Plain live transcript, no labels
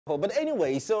But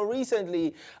anyway, so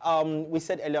recently we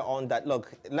said earlier on that,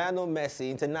 look, Lionel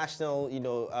Messi, international,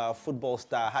 football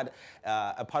star, had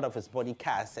a part of his body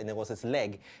cast, and it was his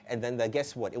leg. And then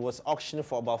guess what? It was auctioned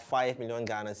for about 5 million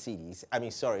Ghana cedis. I mean,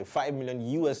 sorry, $5 million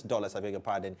US, I beg your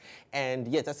pardon. And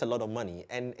yes, that's a lot of money.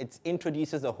 And it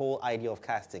introduces the whole idea of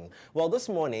casting. Well, this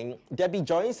morning, Debbie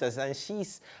joins us, and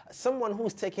she's someone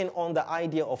who's taken on the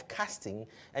idea of casting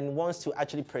and wants to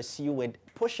actually pursue it,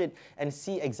 push it, and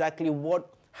see exactly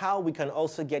how we can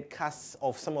also get casts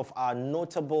of some of our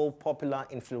notable, popular,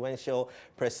 influential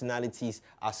personalities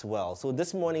as well. So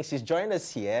this morning she's joined us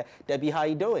here. Debbie, how are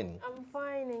you doing? I'm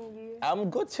fine, and you? I'm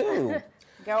good too.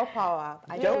 Girl power.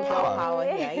 Girl power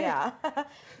here, yeah.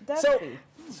 So,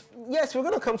 yes, we're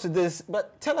going to come to this,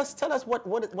 but tell us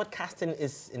what casting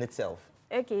is in itself.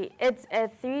 Okay, it's a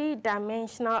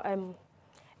three-dimensional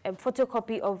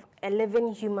photocopy of a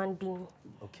living human being.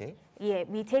 Okay. Yeah,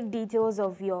 we take details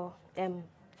of your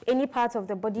any part of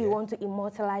the body you want to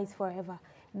immortalize forever,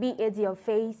 be it your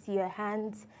face, your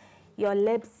hands, your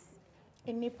lips,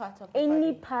 any part of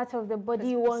the body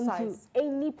you want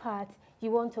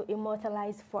to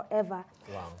immortalize forever.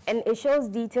 Wow. And it shows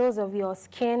details of your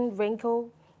skin, wrinkle,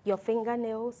 your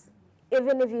fingernails.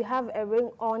 Even if you have a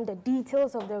ring on, the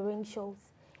details of the ring shows.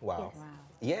 Wow. Yes. Wow.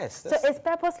 Yes. So it's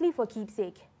purposely for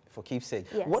keepsake. For keepsake.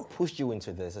 Yes. What pushed you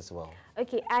into this as well?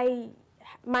 Okay,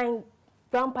 my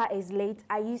grandpa is late.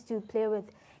 I used to play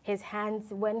with his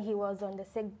hands when he was on the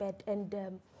sick bed, and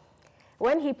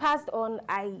when he passed on,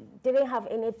 I didn't have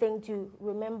anything to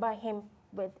remember him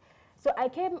with. So I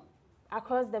came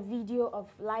across the video of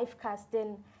live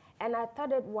casting, and I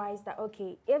thought it wise that,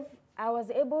 okay, if I was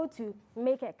able to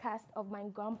make a cast of my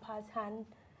grandpa's hand,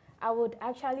 I would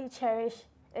actually cherish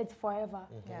it forever.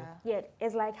 Mm-hmm. Yeah,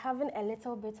 it's like having a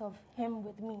little bit of him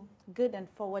with me. Good and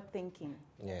forward thinking.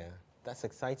 Yeah. That's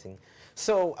exciting.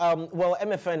 So, well,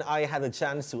 Emefa and I had a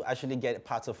chance to actually get a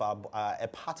part of our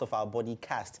body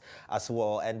cast as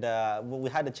well, and we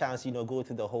had a chance, go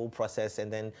through the whole process,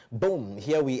 and then boom,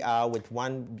 here we are with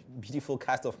one beautiful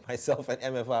cast of myself and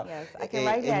Emefa. Yes, I can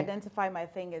rightly identify my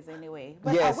fingers anyway.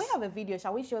 But yes. We have a video.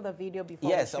 Shall we show the video before?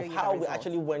 Yes, we show of you how the we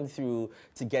actually went through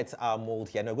to get our mold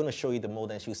here. And I'm going to show you the mold,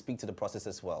 and she'll speak to the process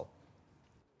as well.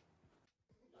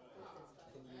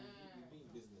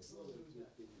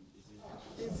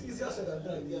 It's easier said than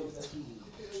done. Yeah, this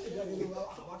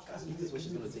is what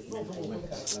she's going to take.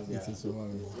 It is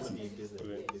one.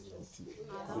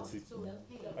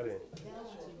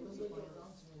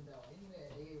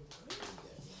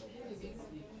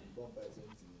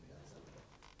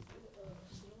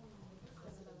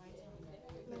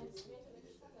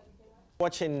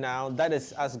 Watching now, that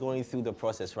is us going through the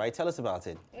process, right? Tell us about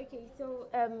it. Okay, so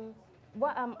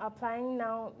what I'm applying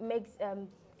now makes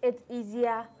it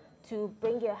easier to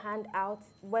bring your hand out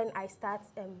when I start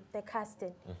the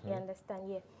casting. Mm-hmm. You understand?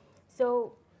 Yeah.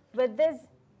 So with this,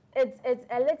 it's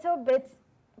a little bit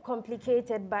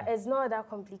complicated, but it's not that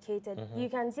complicated. Mm-hmm. You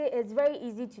can say it's very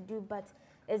easy to do, but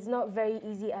it's not very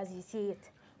easy as you see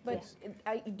it. But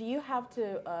do you have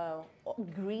to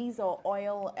grease or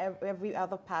oil every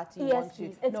other part you want to?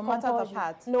 It's no matter the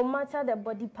part? No matter the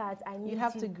body part, you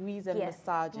have to grease and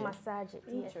massage it. Massage it.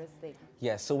 Interesting.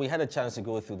 Yes, so we had a chance to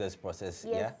go through this process.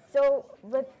 Yes. Yeah. So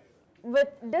with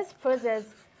this process,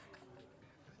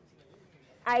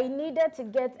 I needed to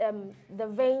get the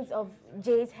veins of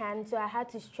Jay's hand, so I had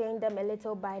to strain them a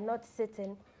little by not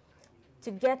sitting to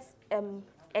get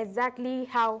exactly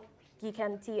how you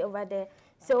can see over there.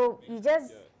 So you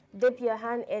just dip your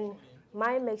hand in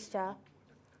my mixture.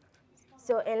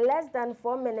 So in less than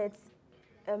 4 minutes,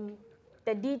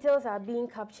 the details are being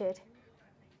captured.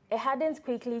 It hardens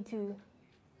quickly too.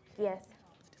 Yes.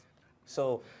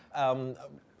 So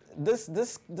this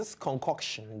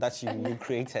concoction that you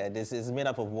created is made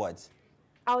up of what?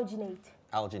 Alginate.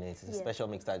 Alginate is a special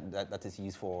mix that is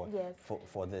used for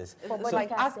this. It's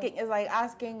like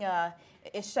asking a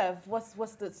chef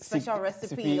what's the special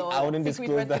recipe or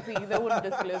secret recipe. They wouldn't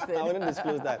disclose it. I wouldn't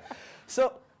disclose that.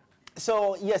 So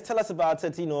yes, tell us about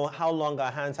it. How long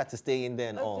our hands had to stay in there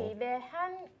and all. Okay, the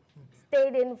hand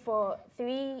stayed in for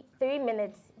 3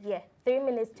 minutes. Yeah, 3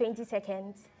 minutes 20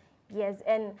 seconds. Yes,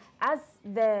 and as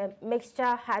the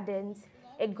mixture hardens,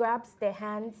 it grabs the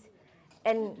hands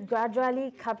and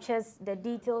gradually captures the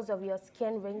details of your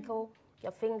skin wrinkle,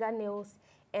 your fingernails,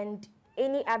 and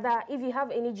any other, if you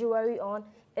have any jewelry on,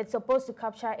 it's supposed to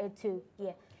capture it too,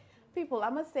 yeah. People, I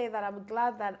must say that I'm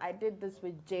glad that I did this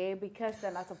with Jay, because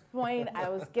then at a point I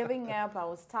was giving up, I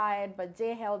was tired, but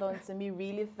Jay held on to me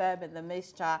really firm in the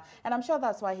mixture, and I'm sure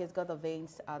that's why he's got the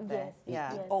veins out there.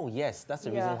 Yes. Yeah. Oh yes, that's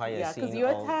the reason why you're seeing because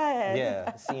you're tired.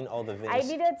 Yeah, seeing all the veins. I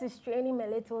needed to strain him a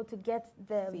little to get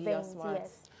the veins.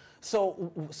 Yes. So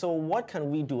what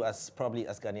can we do as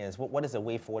Ghanaians? What is the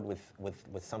way forward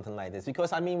with something like this?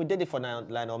 Because I mean, we did it for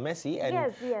Lionel Messi,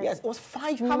 and yes, it was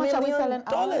 $5 million. Much are we selling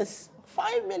ours?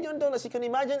 $5 million. You can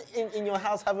imagine in your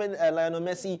house having a Lionel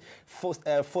Messi foot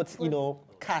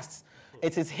cast.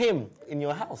 It is him in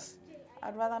your house.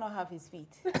 I'd rather not have his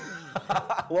feet.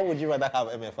 What would you rather have,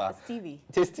 Emefa? It's TV.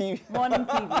 It's TV. Morning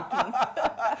TV, please.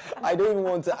 I don't even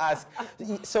want to ask.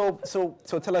 So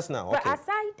tell us now. But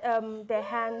aside the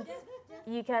hands,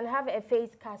 you can have a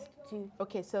face cast too.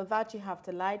 Okay, so that you have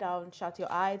to lie down, shut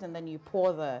your eyes, and then you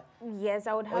pour the... Yes,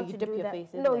 I would have to dip do your that. face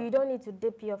in No, there. you don't need to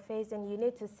dip your face, and you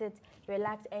need to sit,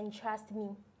 relax, and trust me.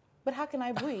 But how can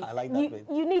I breathe? I like that bit.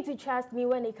 You need to trust me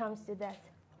when it comes to that.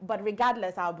 But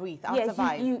regardless, I'll breathe. I'll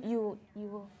survive. You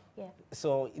will. Yeah.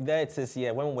 So there it is,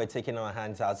 yeah, when we're taking our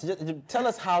hands out. So just tell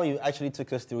us how you actually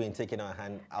took us through in taking our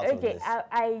hand out of this. Okay,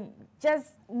 I just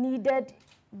needed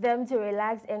them to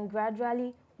relax and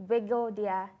gradually wiggle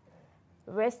their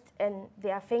wrist and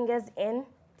their fingers in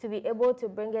to be able to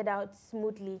bring it out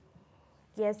smoothly.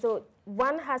 Yeah, so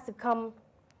one has to come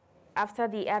after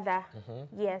the other.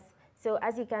 Yes. So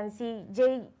as you can see,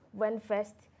 Jay went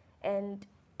first and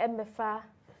Emefa.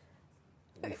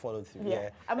 You followed through, Yeah.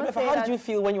 I must Emefa, say how that did you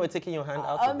feel when you were taking your hand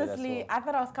out of it honestly, as I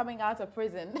thought I was coming out of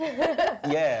prison. well?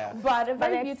 Yeah. But a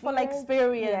very beautiful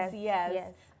experience, Yes.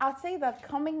 yes. I'd say that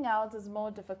coming out is more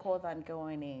difficult than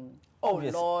going in. Oh,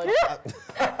 Obvious. Lord.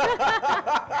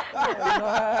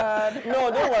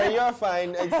 No, don't worry, you're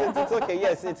fine. It's okay.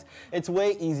 Yes, it's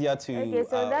way easier to Okay,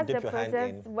 so that's dip the your hand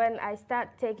process in. when I start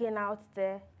taking out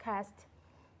the cast.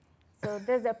 So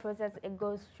that's the process it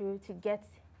goes through to get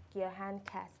your hand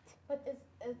cast. But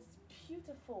it's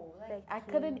beautiful. Like, Thank I you.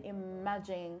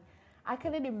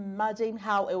 couldn't imagine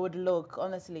how it would look,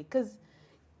 honestly, because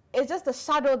it's just a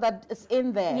shadow that is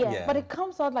in there. Yeah. Yeah. But it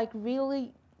comes out like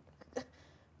really...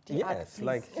 Yes,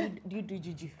 like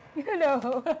You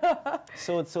know.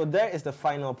 so there is the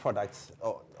final product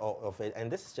of it, and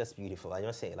this is just beautiful. I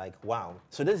just say, like, wow.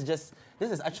 So this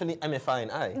is actually Emefa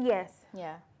and I. Yes.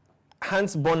 Yeah.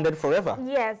 Hands bonded forever.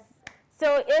 Yes.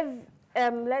 So if,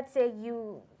 let's say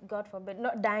you, God forbid,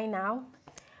 not die now,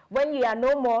 when you are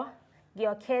no more,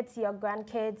 your kids, your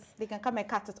grandkids, They can come and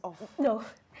cut it off. no,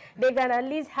 they can at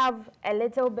least have a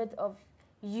little bit of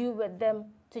you with them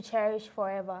to cherish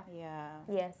forever. Yeah.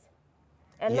 Yes.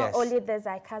 And Yes. not only this,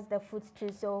 I cast the foot too.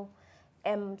 So,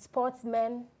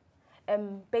 sportsmen,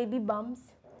 baby bumps,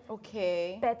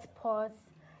 Okay. pet paws,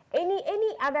 any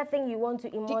other thing you want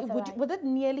to immortalize. Would it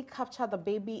nearly capture the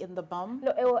baby in the bum?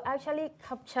 No, it will actually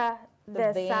capture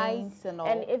the veins size. and all.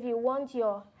 And if you want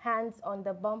your hands on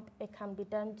the bump, it can be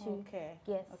done too. Okay.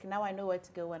 Yes. Okay, now I know where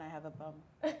to go when I have a bum.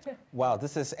 Wow,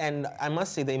 and I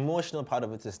must say the emotional part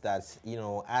of it is that,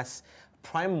 as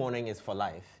Prime Morning is for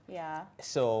life. Yeah.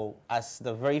 So as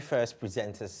the very first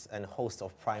presenters and host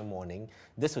of Prime Morning,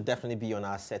 this will definitely be on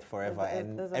our set forever.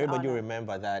 And there's an everybody will honor.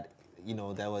 remember that,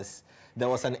 there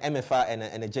was an Emefa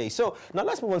and a J. So now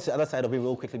let's move on to the other side of it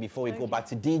real quickly before we go back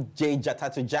to DJ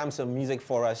Jata to jam some music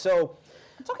for us. So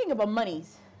Talking about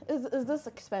monies, is this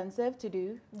expensive to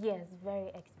do? Yes, very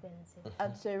expensive.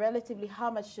 And so relatively,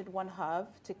 how much should one have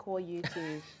to call you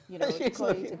to, She's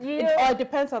looking. Or it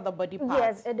depends on the body part.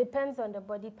 Yes, it depends on the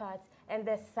body parts and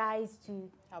the size too.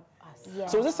 Help us. Yeah.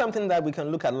 So is this something that we can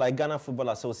look at, like Ghana Football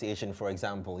Association, for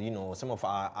example? Some of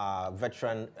our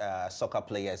veteran soccer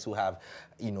players who have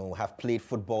played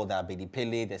football, the Abedi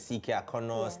Pele, the CK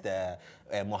Akonos, the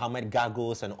Mohamed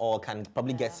Gagos and all can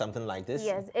probably get something like this?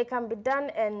 Yes, it can be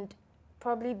done and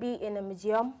probably be in a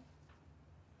museum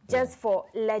just for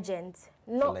legends.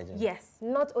 Not, legends. Yes,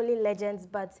 not only legends,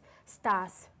 but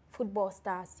stars, football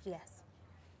stars, yes.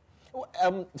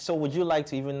 So would you like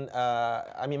to even,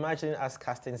 I'm imagining us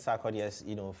casting Sarkodie's,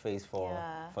 face for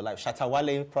life.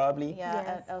 Shatawale, probably? Yeah, Yes.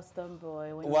 and Elston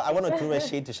Boy. Well, I want to throw a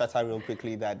shade to Shatta real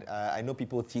quickly that I know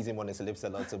people tease him on his lips a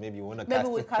lot, so maybe you want to cast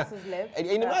Maybe we it. cast his lips. And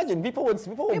imagine, people would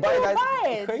People buy will that. buy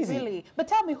it, Crazy. really. But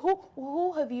tell me,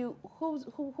 who have you,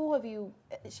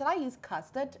 should I use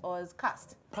casted or is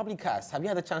cast? Probably cast. Have you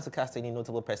had a chance to cast any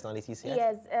notable personalities yet?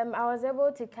 Yes, I was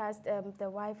able to cast the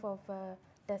wife of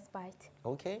Despite.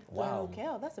 Okay. Yeah, Wow. okay.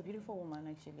 Oh, that's a beautiful woman,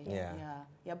 actually. Yeah.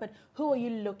 Yeah. But who are you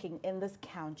looking in this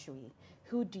country?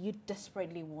 Who do you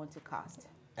desperately want to cast?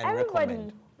 And Everybody.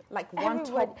 recommend. Like one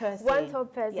top person. One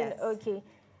top person, Yes. okay.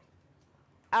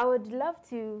 I would love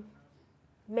to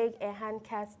make a hand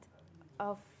cast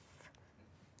of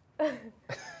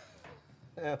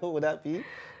Who would that be?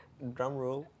 Drum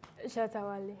roll.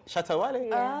 Shatawale. Shatawale?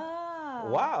 Ah.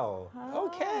 Wow.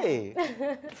 Okay.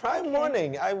 Prime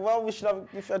morning. Well, we should have,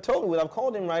 if you had told me, we'd have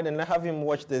called him right and have him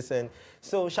watch this. And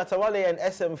so Shatawale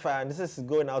and SM fan, this is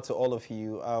going out to all of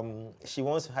you. She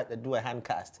wants to do a hand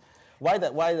cast. Why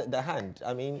the hand?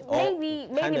 I mean, maybe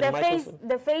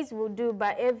the face will do,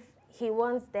 but if he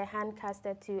wants the hand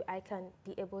caster too, I can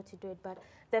be able to do it. But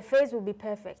the face will be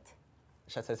perfect.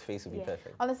 Shata's face will be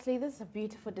perfect. Honestly, this is a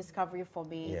beautiful discovery for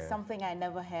me. Yeah. Something I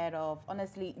never heard of.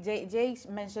 Honestly, Jay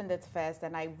mentioned it first,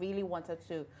 and I really wanted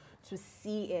to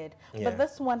see it. Yeah. But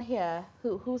this one here,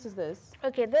 whose is this?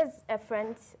 Okay, there's a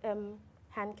friend's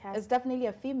hand cast. It's definitely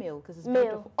a female because it's male.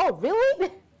 beautiful. Oh,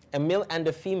 really? A male and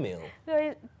a female. So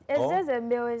it's just a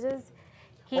male. It's just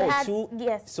he had two?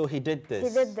 Yes. So he did this.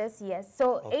 He did this. Yes.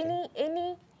 So Okay.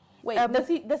 any. Wait,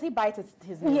 does he bite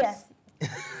his nails? Yes.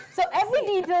 So every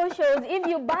detail shows. If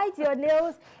you bite your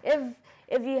nails,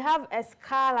 if you have a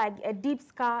scar, like a deep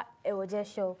scar, it will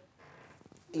just show.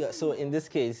 Yeah. So in this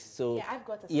case, so Yeah, I've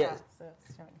got a scar. yeah.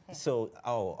 So,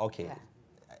 Okay.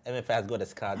 Yeah. MFA has got a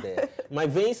scar there. My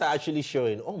veins are actually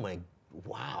showing. Oh my,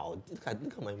 wow! Look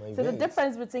at my veins. so the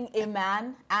difference between a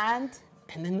man and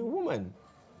then a woman.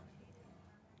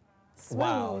 smooth.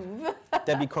 Wow.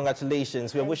 Debbie,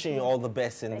 congratulations. We're wishing you all the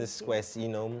best in this quest, you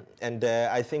know. And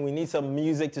I think we need some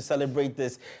music to celebrate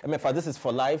this. MFA, this is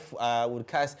for life. Would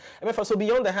cast. MFA, so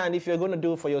beyond the hand, if you're going to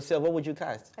do it for yourself, what would you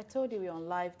cast? I told you we're on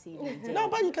live TV. No,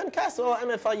 but you can cast, or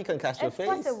MFA, you can cast your It's face.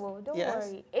 possible. Don't Yes.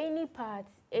 worry. Any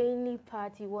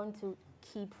part you want to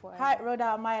keep for. Hi, Rhoda,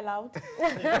 am I allowed?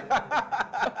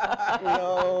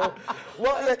 No.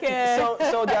 Well, Okay.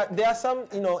 so there are some,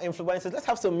 influencers. Let's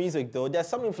have some music, though. There are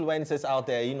some influencers out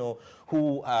there,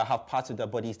 who have parts of their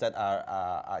bodies that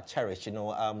are cherished.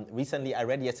 Recently I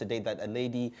read yesterday that a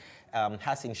lady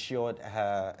has insured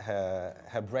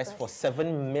her breast for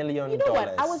 $7 million. You know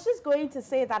what? I was just going to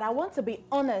say that I want to be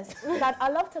honest, that I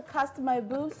love to cast my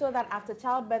boobs so that after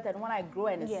childbirth and when I grow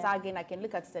and it's sagging, I can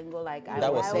look at it and go like, I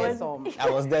was there some. I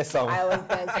was there some. I was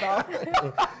there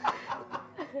some.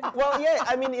 Well, yeah,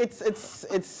 I mean,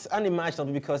 it's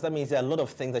unimaginable because that means there are a lot of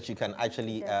things that you can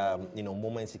actually,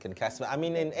 moments you can cast. I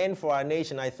mean, and for our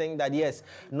nation, I think that, yes,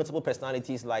 notable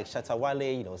personalities like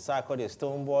Shatawale, Sarkodie,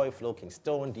 Stoneboy, Flo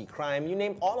Kingston, D-Crime, you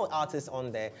name all the artists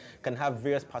on there can have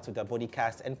various parts of their body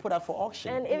cast and put up for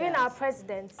auction. And even our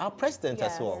president. Our president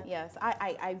as well. Yes,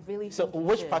 I really So think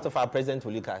which should. part of our president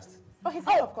will you cast? Oh, his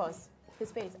face, of course.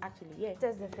 His face, actually, yeah.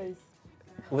 Just the face.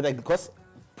 Because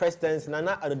President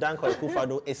Nana Addo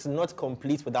Akufo-Addo is not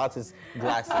complete without his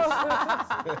glasses. All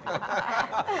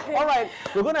right,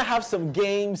 we're going to have some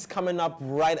games coming up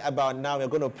right about now. We're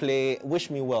going to play Wish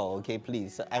Me Well, okay,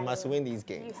 please. I must win these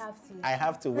games. You have to. I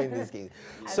have to win these games.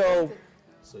 So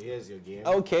here's your game.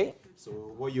 Okay. So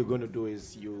what you're going to do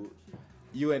is you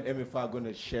and Emefa are going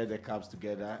to share the caps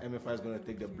together. Emefa is going to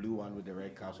take the blue one with the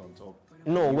red caps on top.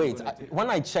 No, wait.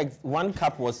 When I checked, one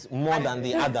cup was more than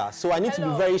the other. So I need to be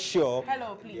very sure.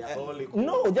 Hello, please.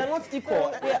 No, they're not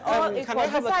equal. They're all Can equal. I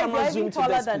have a Besides, camera you're zoom even to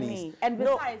taller this, than please? me. And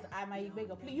No. besides, I'm a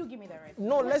bigger. Please, you give me the rest.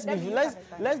 No,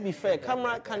 let's be fair.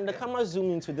 Camera. Can the camera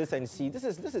zoom into this and see? This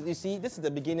is you see, this is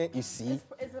the beginning. You see.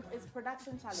 It's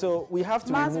production challenge. So we have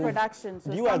to Mass remove. production.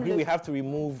 So Do you some agree we look- have to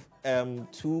remove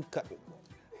two?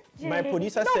 My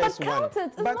producer No, says but one. count it.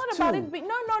 It's but not two. about it.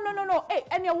 No. Hey,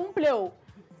 and you won't play. Oh.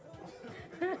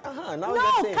 Now No,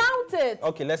 you're saying. count it.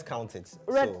 Okay, let's count it.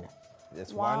 Red- So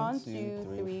there's 1, 2,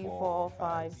 3, 4,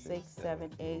 5, 6, 7,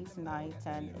 8, 9,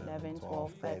 10, 11,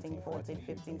 12, 13, 14,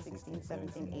 15, 16,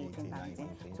 17, 18, 19,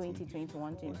 20,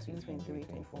 21, 22, 23,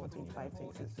 24, 25,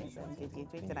 26, 27, 28,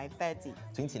 29, 30.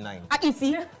 29. You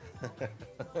see?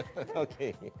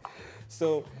 Okay.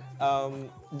 So,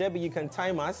 Debbie, you can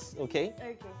time us, okay?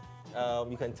 Okay.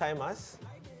 You can time us.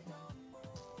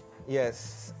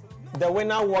 Yes. The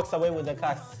winner walks away with the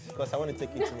cast because I want to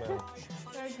take you to my.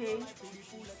 Okay.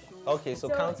 Okay, so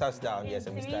So, count us down. Yes,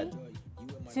 and we 3, start.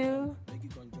 2,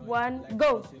 1,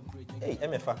 go. Hey,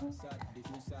 MFA.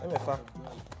 MFA.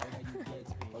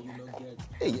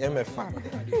 Hey, MFA.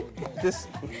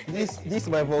 These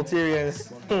my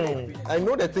Voltarians. I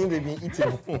know the thing they've been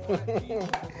eating.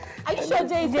 Are you sure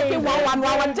Jay is taking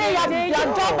 1. Jay,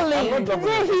 you're doubling. I'm not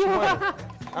doubling.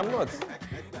 I'm not.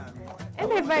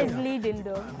 Emefa is leading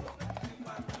though.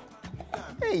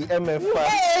 Hey, MFA.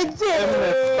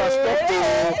 MFA, stop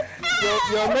it.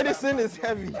 Your medicine is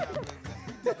heavy.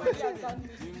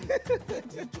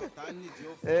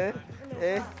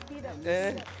 Speed up.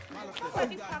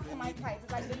 Somebody packed my tights.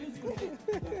 It's like the new school.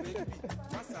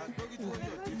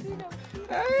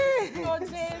 No,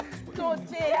 Jay. No,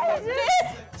 Jay.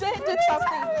 Jay did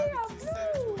something.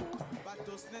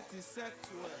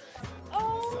 Oh.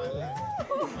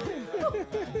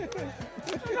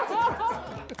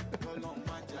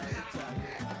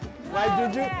 My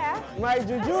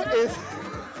juju is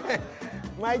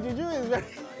my juju is very.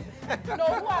 No,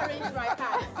 who arranged my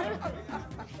caps?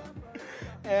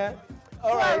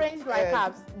 All Who right. arranged my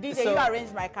caps? DJ, so you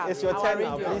arranged my caps. it's your I'll turn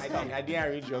arrange now, yours. please. I didn't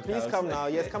arrange your Please cards. come now.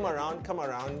 Yes, come around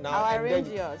now. I'll and arrange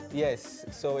then- yours. Yes.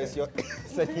 So it's your.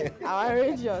 So, yeah. I'll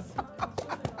arrange yours.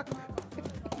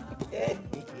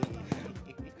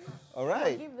 All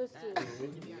right. Give this to.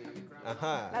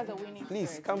 That's a winning Please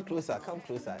spirit. come closer. Come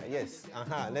closer. Yes.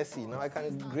 Let's see. Now I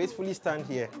can gracefully stand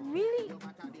here. Really?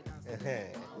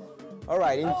 All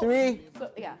right. In three. So,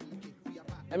 yeah.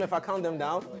 If I count them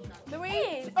down.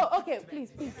 3. Oh, okay.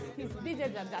 Please. DJ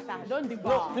Jata, don't No,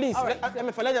 devour. please. All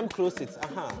right. Let them close it.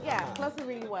 Yeah, close it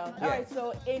really well. Yeah. All right,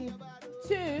 so in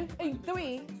 3,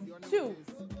 2,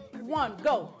 1,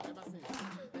 go.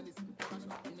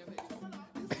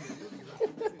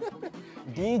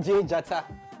 DJ Jata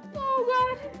Oh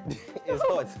God. is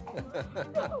hot.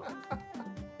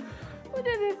 What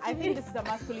is this? I think this is a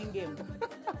masculine game.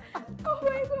 Oh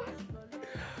my God.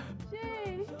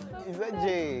 Jay. Is that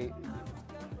Jay?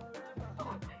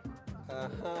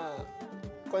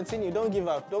 Continue. Don't give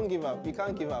up. Don't give up. You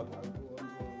can't give up.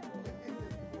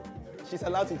 She's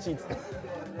allowed to cheat.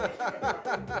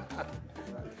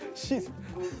 She's.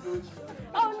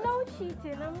 Oh, no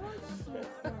cheating. I'm not cheating.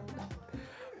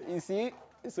 You see?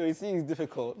 So you see, it's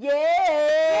difficult. Yeah,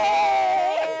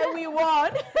 we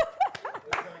won.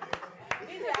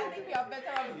 DJ, I think you are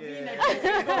better off being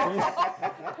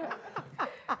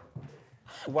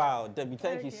a Wow, Debbie,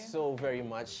 thank you so very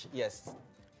much. Yes.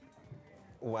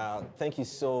 Wow, thank you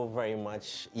so very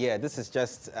much. Yeah, this is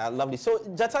just lovely. So,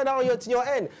 Jata, now you're to your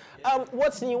end.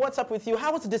 What's new? What's up with you?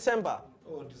 How was December?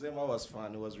 Oh, December was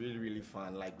fun. It was really, really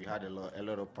fun. Like we had a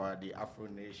lot of party. Afro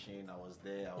Nation, I was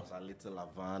there. I was at Little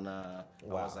Havana.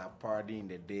 Wow. I was at party in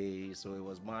the day, so it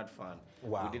was mad fun.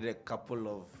 Wow. We did a couple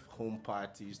of home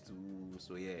parties too.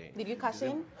 So yeah. Did you cash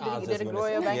in? I was Did just it gonna grow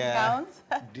say, your bank yeah. account?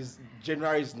 This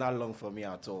January is not long for me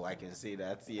at all. I can say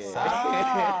that. Yeah.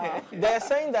 Ah. They're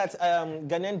saying that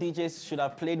Ghanaian DJs should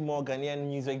have played more Ghanaian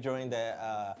music during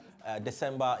the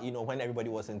December, when everybody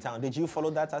was in town. Did you follow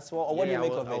that as well? Or what do you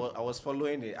make of it? I was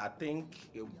following it. I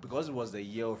think because it was the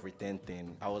year of return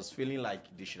thing, I was feeling like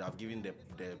they should have given the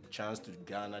chance to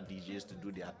Ghana DJs to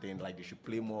do their thing. Like they should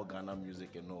play more Ghana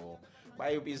music and all.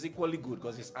 But it's equally good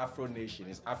because it's Afro Nation,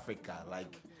 it's Africa.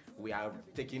 Like we are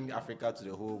taking Africa to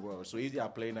the whole world. So if they are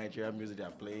playing Nigerian music, they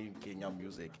are playing Kenyan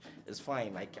music. It's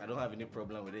fine. Like I don't have any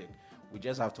problem with it. We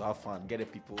just have to have fun, get the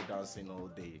people dancing all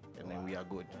day, and then we are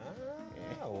good.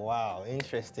 Oh, wow,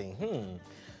 interesting.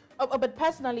 Oh, but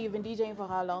personally, you've been DJing for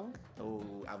how long? Oh,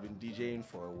 I've been DJing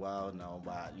for a while now,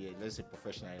 but yeah, let's say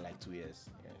professionally like 2 years.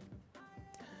 Yeah.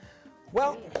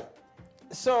 Well,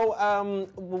 so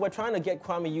we were trying to get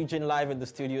Kwame Eugene live in the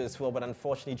studio as well, but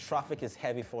unfortunately traffic is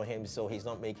heavy for him, so he's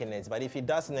not making it. But if he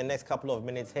does in the next couple of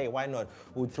minutes, hey, why not?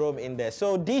 We'll throw him in there.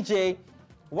 So DJ,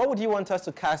 what would you want us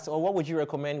to cast, or what would you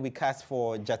recommend we cast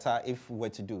for Jata if we were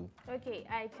to do? Okay,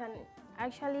 I can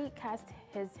actually cast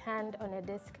his hand on a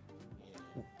disc.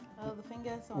 Oh, the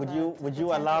fingers on Would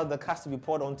you allow the cast to be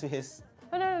poured onto his?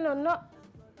 No, not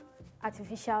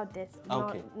artificial disc.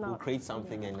 Okay, not, we'll create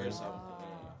something and then.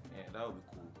 Yeah, that would be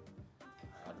cool.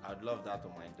 I'd love that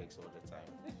on my decks all the time.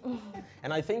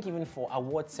 And I think even for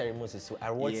award ceremonies as well.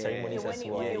 Yeah.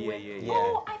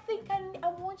 Oh, I think I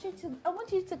want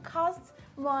you to cast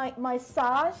my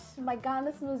sash, my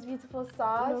Ghana's most beautiful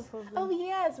sash. No problem. Oh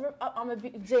yes, I'm a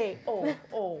bit Jay.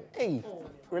 Oh. Hey,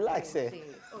 relax, eh? Jay.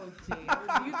 Oh Jay,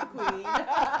 beautiful.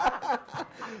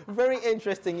 Very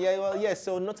interesting. Yeah, well, yes.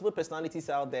 So notable personalities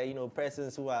out there,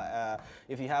 persons who are,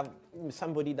 if you have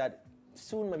somebody that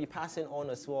soon may be passing on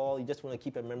as well, you just want to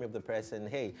keep a memory of the person.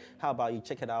 Hey, how about you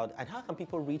check it out? And how can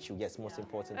people reach you? Yes, most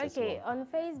important as well. Okay, on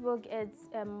Facebook it's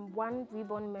One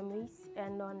Reborn Memories,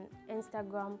 and on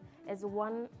Instagram it's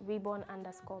One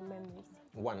Reborn_Memories.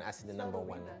 One, as in the number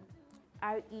one.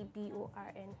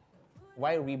 REBORN.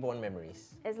 Why Reborn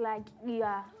Memories? It's like you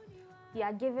are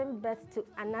giving birth to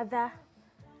another.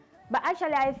 But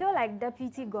actually, I feel like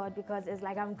deputy God because it's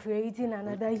like I'm creating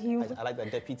another you. I like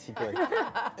that deputy God.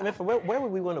 where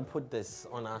would we want to put this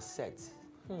on our set?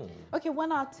 Okay,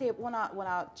 when our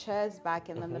chairs back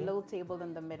and then the little table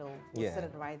in the middle, we'll Yeah. sit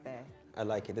it right there. I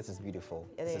like it. This is beautiful.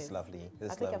 This is lovely.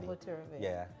 This I'll is take lovely. a photo of it.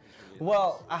 Yeah.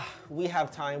 Well, we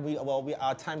have time.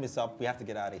 Our time is up. We have to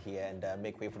get out of here and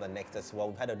make way for the next as well.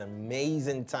 We've had an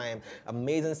amazing time,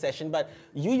 amazing session. But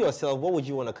you yourself, what would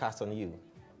you want to cast on you?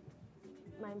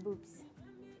 My boobs.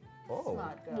 Oh.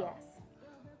 Smart girl.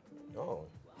 Yes. Oh.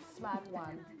 Smart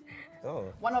one. Oh.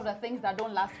 One of the things that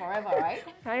don't last forever, right?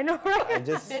 I know, right? I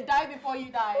just. They die before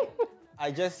you die. I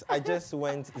just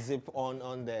went zip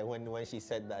on there when she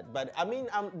said that. But I mean,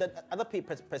 the other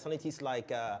personalities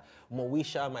like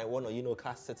Moesha might want to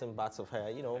cast certain parts of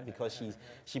her, because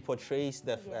she portrays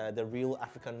the real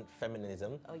African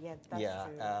feminism. Oh yeah,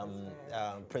 that's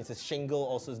true. Princess Shingle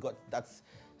also has got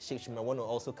she might want to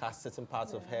also cast certain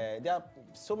parts of her. There are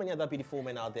so many other beautiful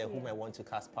women out there who might want to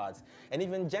cast parts, and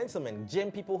even gentlemen,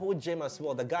 people who gym as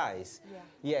well. The guys,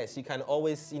 yes, you can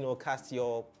always cast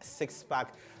your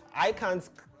 6-pack. I can't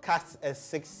cast a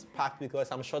 6-pack because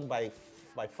I'm short by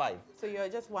 5. So you're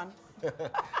just one.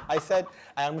 I said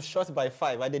I am short by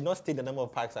 5. I did not state the number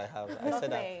of packs I have. I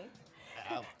said Okay.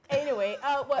 Anyway,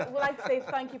 we'd like to say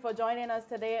thank you for joining us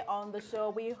today on the show.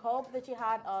 We hope that you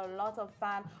had a lot of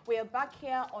fun. We are back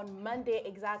here on Monday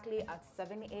exactly at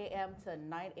 7 a.m. to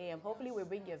 9 a.m. Hopefully we'll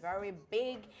bring you a very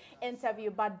big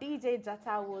interview, but DJ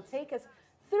Jata will take us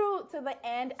through to the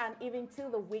end and even to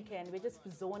the weekend. We're just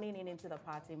zoning into the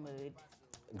party mood.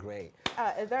 Great.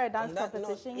 Is there a dance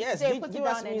competition? Yes, Jay, put give you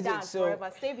us down and music, dance so-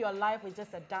 forever. Save your life with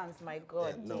just a dance, my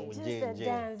God. No, Just Jay, a Jay.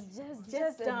 dance.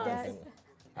 Just a dance.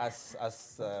 As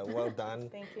well done.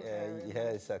 Thank you very much.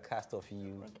 Here is a cast of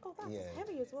you. Oh, that's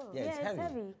heavy as well. Yeah, Yeah, it's it's heavy.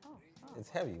 heavy. It's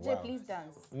heavy. Jay, Wow. please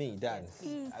dance. Me dance.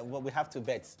 please. Well, we have to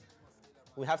bet.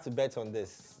 We have to bet on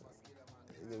this.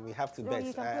 We have to No, bet.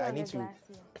 you can put I on need the to. glass,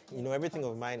 Everything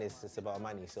of mine is about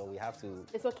money, so we have to.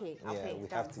 It's okay. Yeah, Okay, we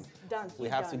dance. have to. Dance. We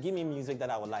you have to dance. give me music that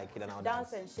I would like, then I'll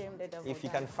Dance dance. and shame the devil. If you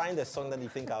can dance. find a song that you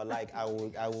think I would like, I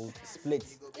will split.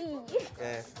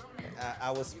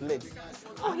 I will split.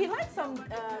 Oh, he likes some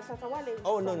Shatawale.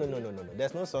 Oh no.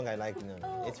 There's no song I like. No,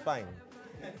 it's fine.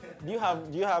 Do you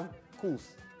have cools?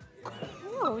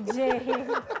 Oh, Jay.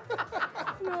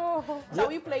 No. Shall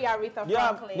we play Aretha Do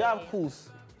Franklin? you have cools?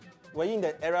 Were you in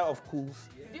the era of cools?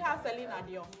 Do you have Celine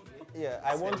Dion? Yeah,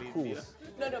 I want cools.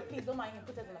 No, please don't mind him.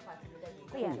 Put us in the party.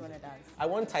 Yeah. You want to dance? I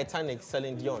want Titanic,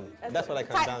 Celine Dion. That's what I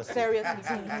can dance to. Seriously,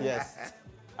 please. Yes,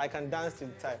 I can dance to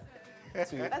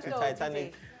Let's go,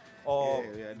 Titanic, DJ. or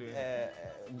Yeah, we are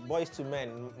doing Boys to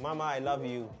Men, Mama I Love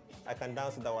You. I can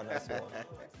dance to that one as well.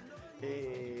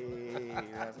 Hey,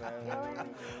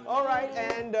 All right,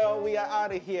 and we are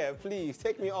out of here. Please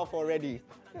take me off already.